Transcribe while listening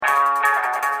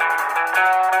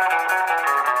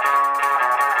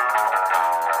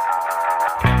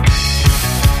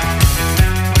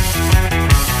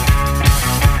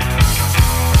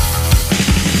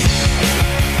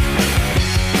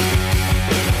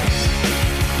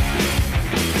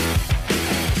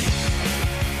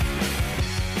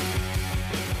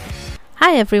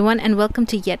Hi everyone, and welcome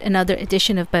to yet another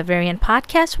edition of Bavarian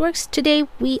Podcast Works. Today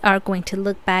we are going to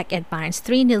look back at Bayern's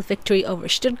 3-0 victory over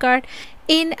Stuttgart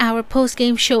in our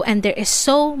post-game show, and there is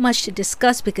so much to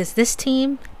discuss because this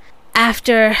team,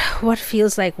 after what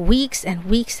feels like weeks and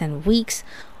weeks and weeks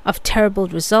of terrible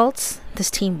results,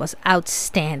 this team was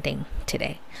outstanding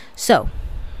today. So,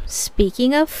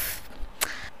 speaking of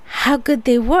how good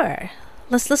they were,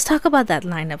 let's talk about that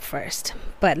lineup first.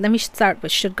 But let me start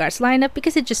with Stuttgart's lineup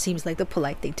because it just seems like the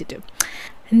polite thing to do.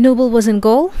 Nobel was in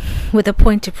goal with a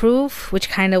point to prove, which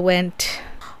kind of went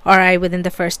alright within the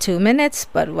first 2 minutes,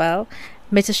 but well,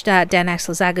 Mittelstadt, Dan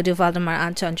Axel, Zagadou, Valdemar,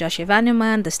 Anton, Josh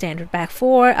Evanuman, the standard back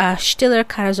four, Stiller,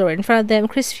 Karazor in front of them,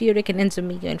 Chris Furyk and Enzo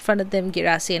Migno in front of them,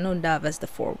 Girassi and Undav as the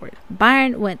forward.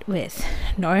 Bayern went with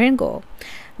Neuer in goal,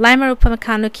 Leimer,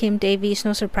 Upamecano, Kim Davies,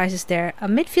 no surprises there. A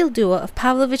midfield duo of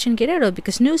Pavlovic and Guerrero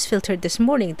because news filtered this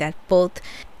morning that both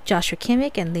Joshua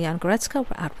Kimmich and Leon Goretzka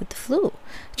were out with the flu.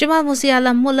 Jamal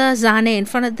Musiala, Muller, Zane in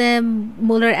front of them.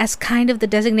 Muller as kind of the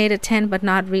designated 10 but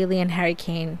not really, and Harry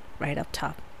Kane right up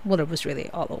top. Muller was really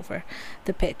all over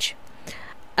the pitch.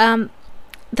 The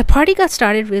party got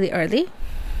started really early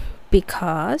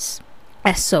because,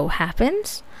 as so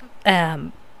happens,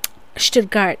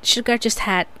 Stuttgart just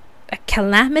had a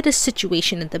calamitous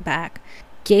situation in the back,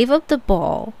 gave up the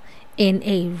ball in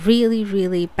a really,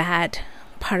 really bad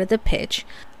part of the pitch.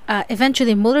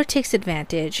 Eventually, Muller takes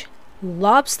advantage,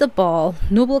 lobs the ball,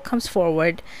 Nubel comes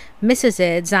forward, misses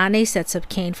it, Zane sets up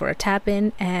Kane for a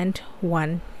tap-in, and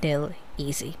 1-0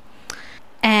 easy.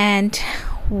 And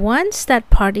once that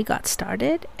party got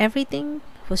started, everything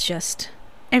was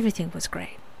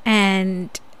great.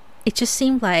 And it just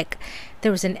seemed like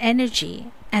there was an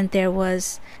energy and there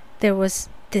was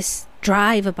this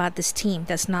drive about this team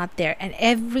that's not there. And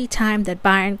every time that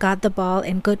Bayern got the ball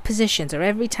in good positions, or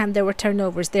every time there were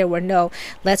turnovers, there were no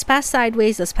let's pass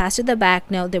sideways, let's pass to the back.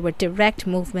 No, there were direct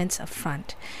movements up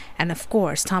front. And of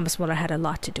course, Thomas Muller had a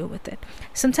lot to do with it.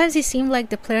 Sometimes he seemed like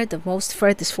the player the most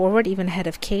furthest forward, even ahead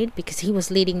of Kane, because he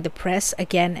was leading the press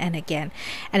again and again.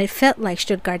 And it felt like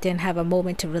Stuttgart didn't have a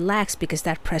moment to relax because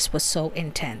that press was so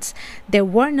intense. There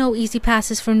were no easy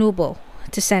passes for Nubel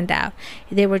to send out.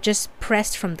 They were just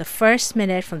pressed from the first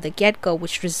minute, from the get-go,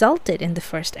 which resulted in the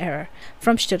first error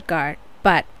from Stuttgart.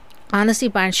 But honestly,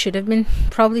 Bayern should have been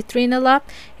probably 3-0 up.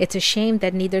 It's a shame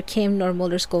that neither Kane nor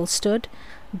Muller's goal stood,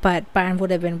 but Bayern would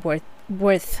have been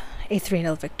worth a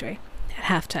 3-0 victory at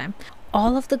halftime.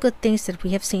 All of the good things that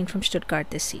we have seen from Stuttgart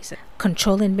this season,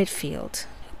 control in midfield,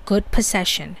 good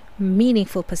possession,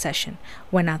 meaningful possession,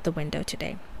 went out the window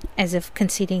today, as if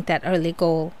conceding that early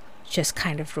goal just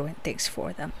kind of ruined things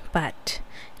for them. But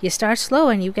you start slow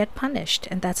and you get punished,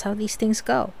 and that's how these things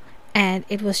go. And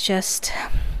it was just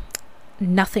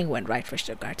nothing went right for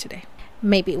Stuttgart today.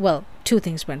 Two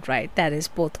things went right. That is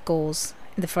both goals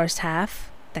in the first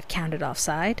half that counted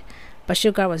offside. But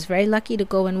Stuttgart was very lucky to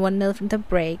go in 1-0 from the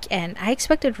break, and I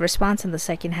expected a response in the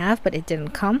second half, but it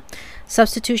didn't come.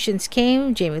 Substitutions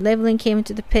came. Jamie Leveling came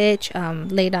into the pitch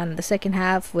late on in the second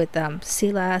half with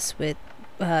Silas, with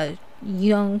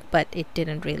Young, but it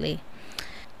didn't really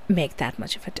make that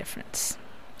much of a difference.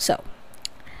 So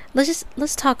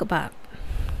let's talk about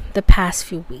the past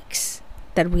few weeks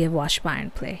that we have watched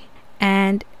Bayern play,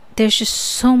 and there's just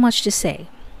so much to say.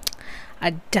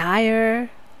 A dire,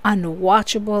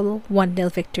 unwatchable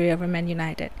 1-0 victory over Man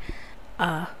United,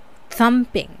 a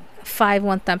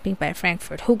 5-1 thumping by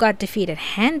Frankfurt, who got defeated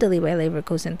handily by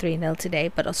Leverkusen 3-0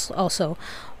 today, but also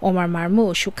Omar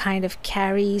Marmoush, who kind of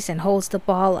carries and holds the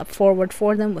ball up forward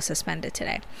for them, was suspended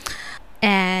today.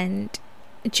 And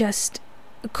just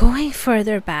going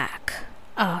further back,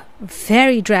 a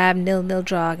very drab 0-0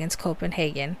 draw against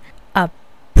Copenhagen, a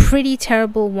pretty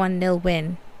terrible 1-0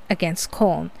 win against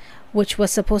Köln, which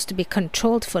was supposed to be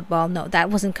controlled football. No,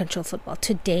 that wasn't controlled football.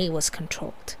 Today was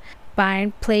controlled.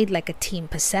 Bayern played like a team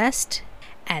possessed,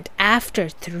 and after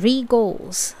 3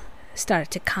 goals started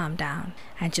to calm down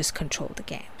and just control the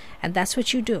game. And that's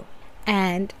what you do.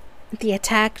 And the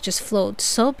attack just flowed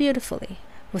so beautifully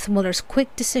with Muller's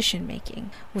quick decision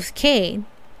making, with Kane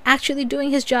actually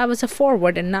doing his job as a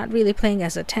forward and not really playing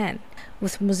as a 10,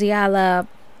 with Musiala,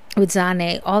 with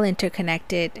Zane, all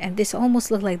interconnected, and this almost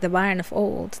looked like the Bayern of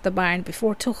old, the Bayern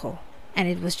before Tuchel. And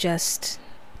it was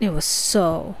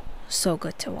so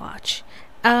good to watch.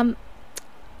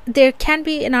 There can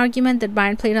be an argument that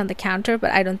Bayern played on the counter,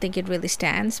 but I don't think it really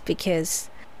stands because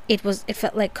it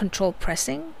felt like controlled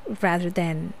pressing rather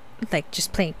than like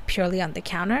just playing purely on the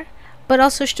counter. But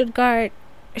also Stuttgart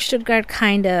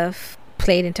kind of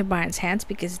played into Bayern's hands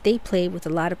because they played with a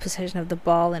lot of possession of the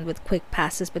ball and with quick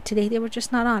passes, but today they were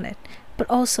just not on it. But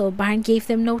also Bayern gave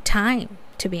them no time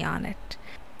to be on it.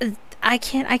 I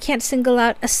can't single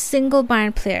out a single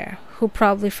Bayern player who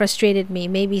probably frustrated me.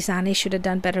 Maybe Zane should have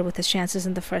done better with his chances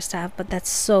in the first half, but that's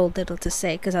so little to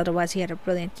say because otherwise he had a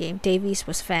brilliant game. Davies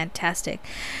was fantastic.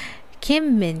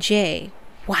 Kim Min-jae,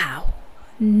 wow,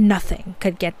 nothing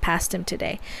could get past him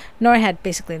today. Nor had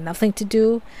basically nothing to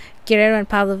do. Guerrero and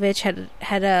Pavlovic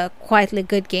had a quietly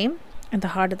good game in the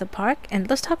heart of the park. And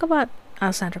let's talk about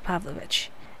Alexander Pavlovic.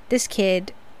 This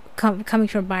kid, coming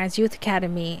from Bayern's youth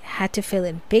academy, had to fill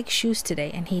in big shoes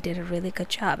today, and he did a really good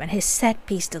job. And his set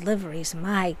piece deliveries,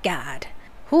 my God,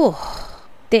 whew,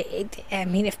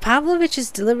 if Pavlovic is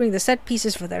delivering the set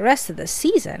pieces for the rest of the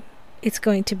season, it's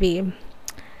going to be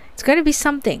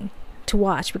something to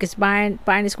watch, because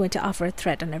Bayern is going to offer a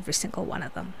threat on every single one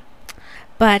of them.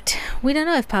 But we don't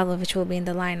know if Pavlovic will be in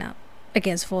the lineup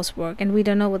against Wolfsburg, and we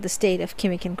don't know what the state of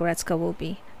Kimmich and Goretzka will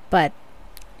be. But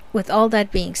with all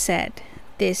that being said,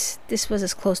 this was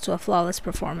as close to a flawless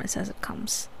performance as it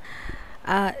comes.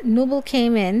 Nubel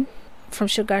came in from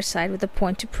Stuttgart's side with a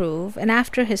point to prove, and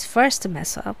after his first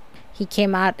mess up, he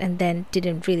came out and then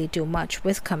didn't really do much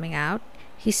with coming out.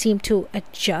 He seemed to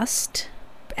adjust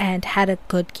and had a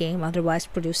good game, otherwise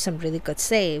produced some really good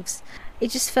saves. It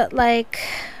just felt like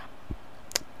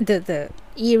the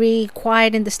eerie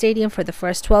quiet in the stadium for the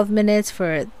first 12 minutes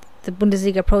for the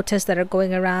Bundesliga protests that are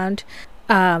going around.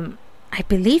 I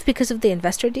believe because of the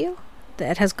investor deal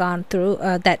that has gone through,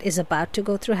 that is about to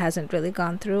go through, hasn't really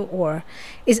gone through, or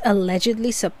is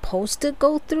allegedly supposed to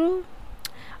go through,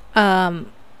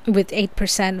 with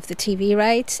 8% of the TV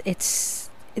rights. It's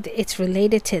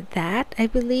related to that, I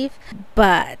believe,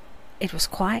 but it was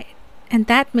quiet, and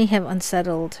that may have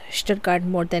unsettled Stuttgart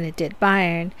more than it did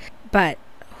Bayern, but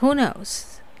who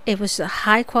knows. It was a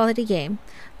high quality game.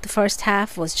 The first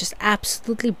half was just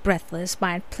absolutely breathless.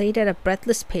 Bayern played at a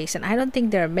breathless pace, and I don't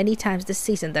think there are many times this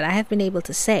season that I have been able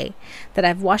to say that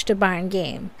I've watched a Bayern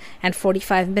game and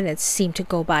 45 minutes seemed to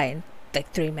go by in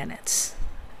like 3 minutes.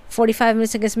 45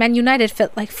 minutes against Man United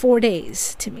felt like 4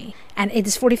 days to me, and it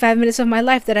is 45 minutes of my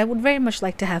life that I would very much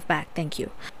like to have back. Thank you.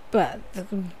 But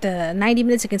the 90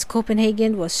 minutes against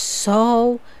Copenhagen was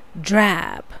so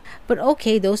drab. But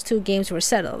okay, those two games were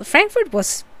settled. Frankfurt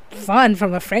was fun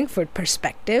from a Frankfurt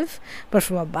perspective, but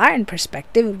from a Bayern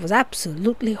perspective, it was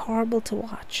absolutely horrible to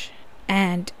watch.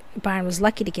 And Bayern was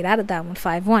lucky to get out of that one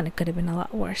 5-1. It could have been a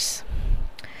lot worse.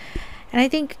 And I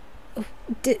think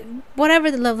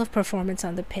whatever the level of performance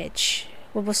on the pitch,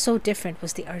 what was so different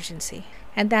was the urgency.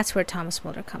 And that's where Thomas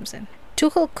Muller comes in.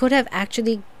 Tuchel could have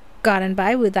actually gotten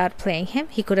by without playing him.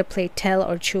 He could have played Tell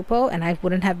or Choupo, and I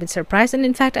wouldn't have been surprised. And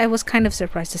in fact, I was kind of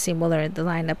surprised to see Muller in the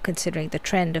lineup, considering the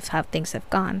trend of how things have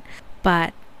gone.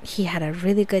 But he had a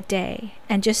really good day.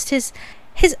 And just his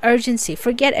urgency,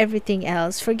 forget everything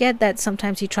else. Forget that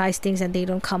sometimes he tries things and they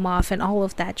don't come off and all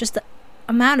of that. Just the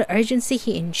amount of urgency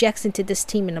he injects into this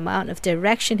team and the amount of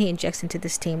direction he injects into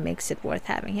this team makes it worth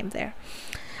having him there.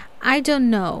 I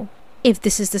don't know if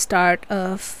this is the start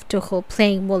of Tuchel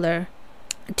playing Muller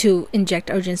to inject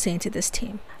urgency into this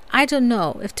team. I don't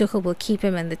know if Tuchel will keep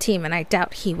him in the team, and I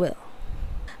doubt he will.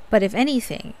 But if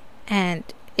anything, and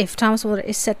if Thomas Muller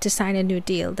is set to sign a new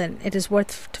deal, then it is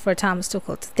worth for Thomas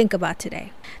Tuchel to think about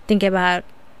today. Think about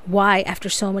why, after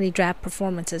so many drab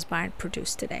performances Bayern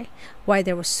produced today, why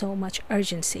there was so much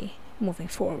urgency moving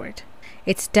forward.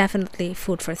 It's definitely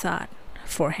food for thought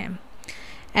for him.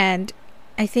 And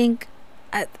I think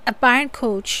a Bayern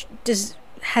coach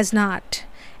has not,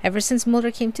 ever since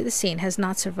Muller came to the scene, has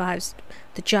not survived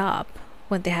the job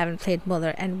when they haven't played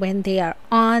Muller. And when they are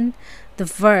on the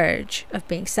verge of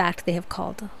being sacked, they have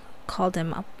called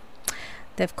him up.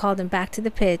 They've called him back to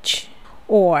the pitch,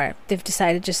 or they've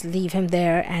decided to just leave him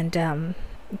there, and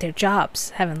their jobs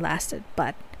haven't lasted.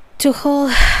 But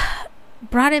Tuchel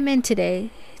brought him in today,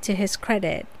 to his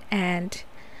credit, and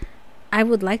I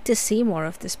would like to see more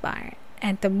of this Bayern.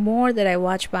 And the more that I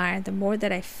watch Bayern, the more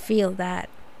that I feel that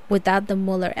without the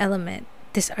Muller element,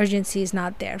 this urgency is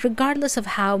not there, regardless of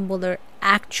how Muller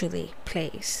actually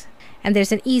plays. And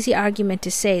there's an easy argument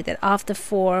to say that of the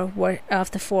four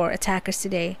attackers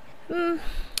today,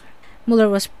 Muller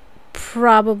was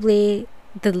probably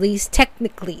the least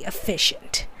technically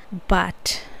efficient.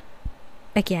 But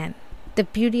again, the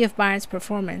beauty of Bayern's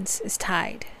performance is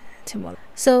tied to Muller.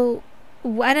 So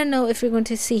I don't know if we're going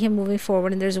to see him moving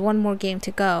forward, and there's one more game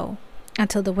to go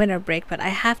until the winter break, but I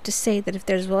have to say that if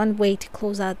there's one way to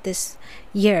close out this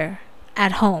year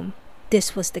at home,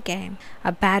 this was the game.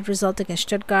 A bad result against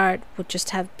Stuttgart would just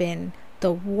have been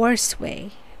the worst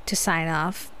way to sign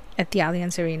off at the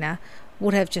Allianz Arena,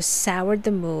 would have just soured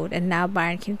the mood, and now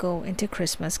Bayern can go into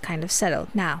Christmas kind of settled.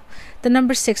 Now, the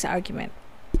number 6 argument.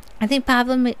 I think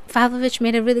Pavlovic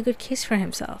made a really good case for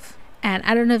himself. And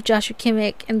I don't know if Joshua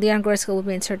Kimmich and Leon Goretzka will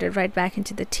be inserted right back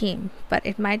into the team, but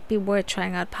it might be worth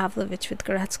trying out Pavlovic with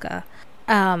Goretzka.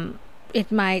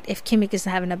 It might, if Kimmich is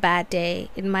having a bad day,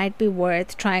 it might be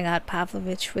worth trying out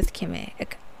Pavlovic with Kimmich.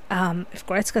 If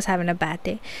Goretzka's having a bad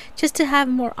day, just to have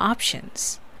more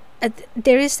options.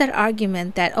 There is that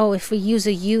argument that, if we use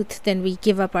a youth, then we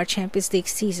give up our Champions League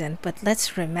season. But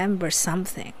let's remember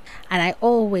something. And I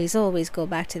always go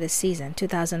back to this season,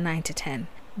 2009 to 10.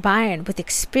 Bayern, with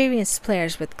experienced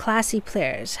players, with classy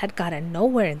players, had gotten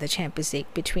nowhere in the Champions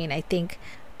League between, I think,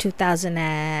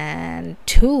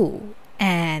 2002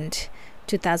 and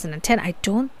 2010. I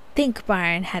don't think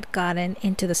Bayern had gotten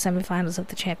into the semifinals of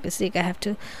the Champions League. I have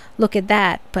to look at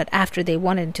that. But after they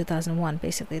won it in 2001,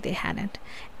 basically they hadn't.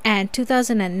 And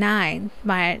 2009,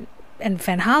 Bayern, and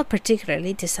Van Gaal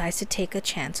particularly, decides to take a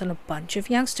chance on a bunch of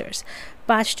youngsters.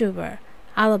 Badstuber,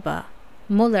 Alaba,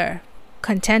 Muller,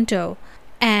 Contento,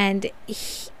 and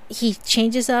he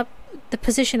changes up the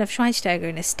position of Schweinsteiger,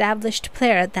 an established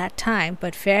player at that time,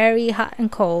 but very hot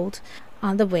and cold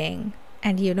on the wing.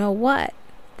 And you know what?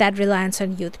 That reliance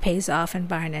on youth pays off, and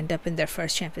Bayern end up in their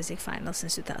first Champions League final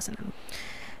since 2000.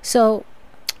 So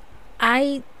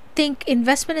I think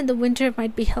investment in the winter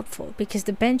might be helpful because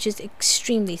the bench is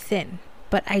extremely thin,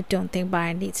 but I don't think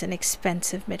Bayern needs an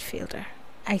expensive midfielder.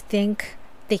 I think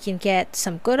they can get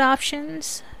some good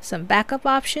options, some backup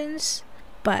options,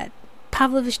 but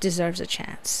Pavlovic deserves a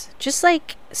chance, just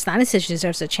like Stanisic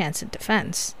deserves a chance in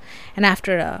defense. And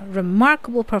after a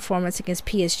remarkable performance against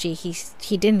PSG,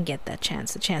 he didn't get that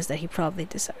chance, the chance that he probably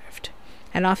deserved.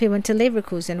 And off he went to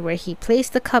Leverkusen, where he plays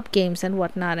the cup games and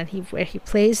whatnot, and where he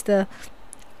plays the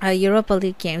Europa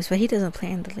League games, but he doesn't play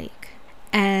in the league.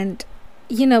 And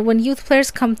when youth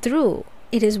players come through,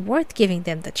 it is worth giving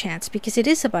them the chance because it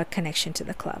is about connection to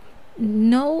the club.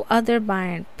 No other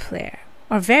Bayern player,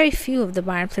 or very few of the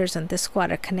Bayern players on this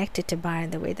squad, are connected to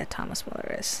Bayern the way that Thomas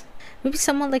Müller is. Maybe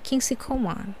someone like Kingsley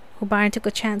Coman, who Bayern took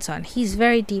a chance on. He's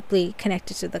very deeply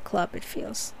connected to the club, it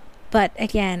feels. But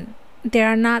again, there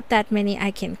are not that many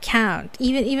I can count.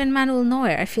 Even Manuel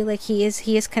Neuer, I feel like he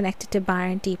is connected to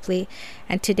Bayern deeply.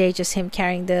 And today, just him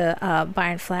carrying the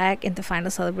Bayern flag in the final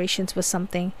celebrations was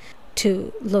something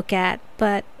to look at.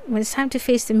 But when it's time to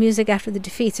face the music after the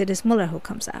defeats, it is Müller who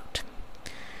comes out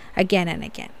again and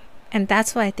again. And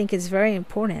that's why I think it's very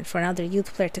important for another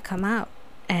youth player to come out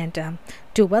and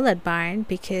do well at Bayern,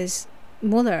 because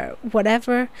Müller,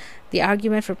 whatever the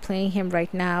argument for playing him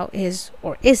right now is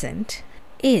or isn't,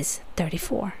 is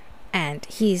 34, and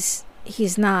he's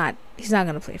not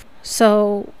going to play.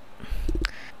 So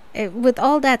with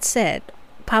all that said,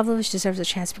 Pavlovic deserves a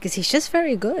chance because he's just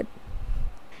very good,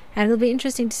 and it'll be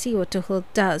interesting to see what Tuchel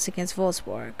does against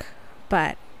Wolfsburg.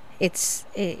 But it's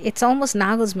almost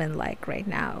Nagelsmann-like right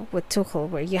now with Tuchel,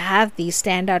 where you have these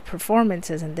standout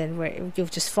performances and then where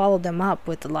you've just followed them up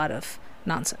with a lot of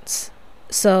nonsense.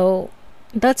 So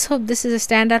let's hope this is a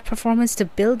standout performance to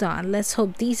build on. Let's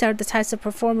hope these are the types of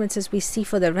performances we see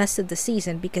for the rest of the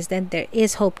season, because then there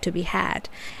is hope to be had.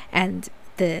 And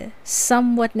the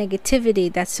somewhat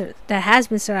negativity that has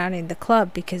been surrounding the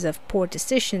club because of poor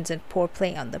decisions and poor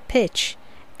play on the pitch,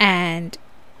 and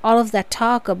all of that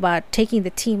talk about taking the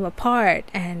team apart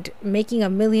and making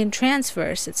 1 million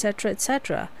transfers,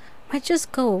 etc., might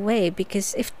just go away.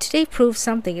 Because if today proves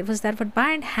something, it was that what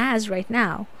Bayern has right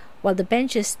now, while the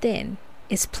bench is thin,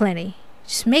 is plenty.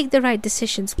 Just make the right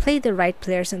decisions, play the right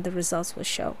players, and the results will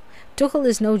show. Tuchel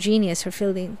is no genius for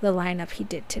filling the lineup he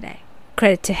did today.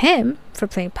 Credit to him for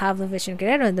playing Pavlovic and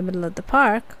Guerrero in the middle of the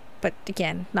park, but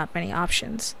again, not many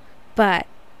options. But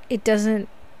it doesn't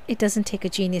take a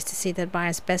genius to see that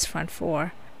Bayern's best front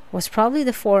four was probably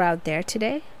the four out there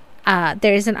today.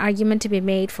 There is an argument to be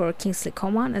made for Kingsley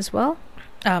Coman as well,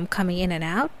 coming in and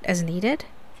out as needed.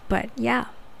 But yeah,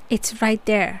 it's right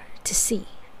there to see.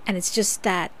 And it's just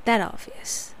that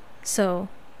obvious. So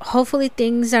hopefully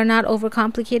things are not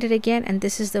overcomplicated again, and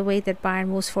this is the way that Bayern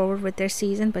moves forward with their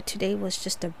season. But today was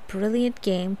just a brilliant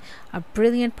game, a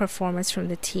brilliant performance from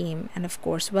the team, and of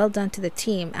course, well done to the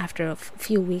team after a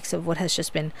few weeks of what has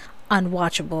just been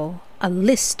unwatchable, a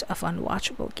list of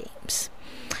unwatchable games.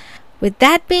 With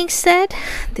that being said,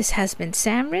 this has been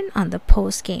Samrin on the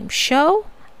Postgame Show.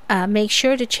 Make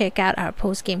sure to check out our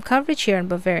post-game coverage here on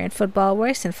Bavarian Football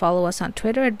Works, and follow us on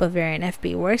Twitter at Bavarian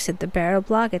FB Works, at the Barrel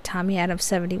Blog, at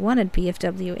TommyAdams71, at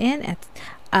BFWN,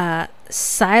 at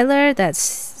Siler, that's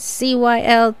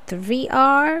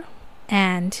CYL3R,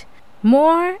 and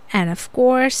more. And of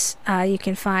course, you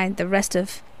can find the rest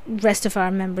of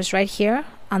our members right here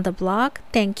on the blog.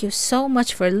 Thank you so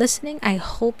much for listening. I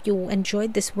hope you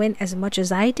enjoyed this win as much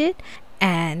as I did,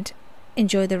 and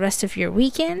enjoy the rest of your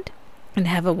weekend. And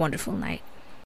have a wonderful night.